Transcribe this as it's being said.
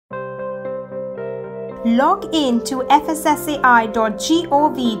Log in to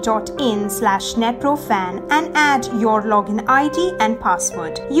fssai.gov.in/NetProFan and add your login ID and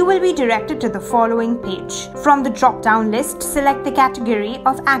password. You will be directed to the following page. From the drop-down list, select the category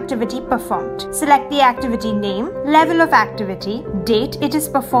of activity performed. Select the activity name, level of activity, date it is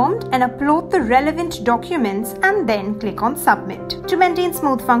performed, and upload the relevant documents and then click on Submit. To maintain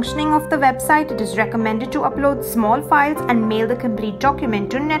smooth functioning of the website, it is recommended to upload small files and mail the complete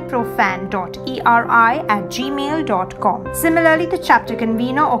document to netprofan.eri@gmail.com. Similarly, the chapter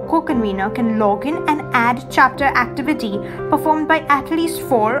convener or co-convener can log in and add chapter activity performed by at least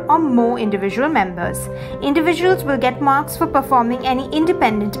 4 or more individual members. Individuals will get marks for performing any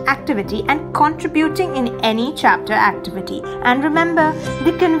independent activity and contributing in any chapter activity. And remember,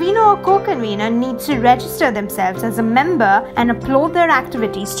 the convener or co-convener needs to register themselves as a member and upload their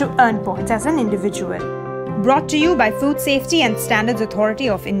activities to earn points as an individual. Brought to you by Food Safety and Standards Authority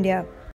of India.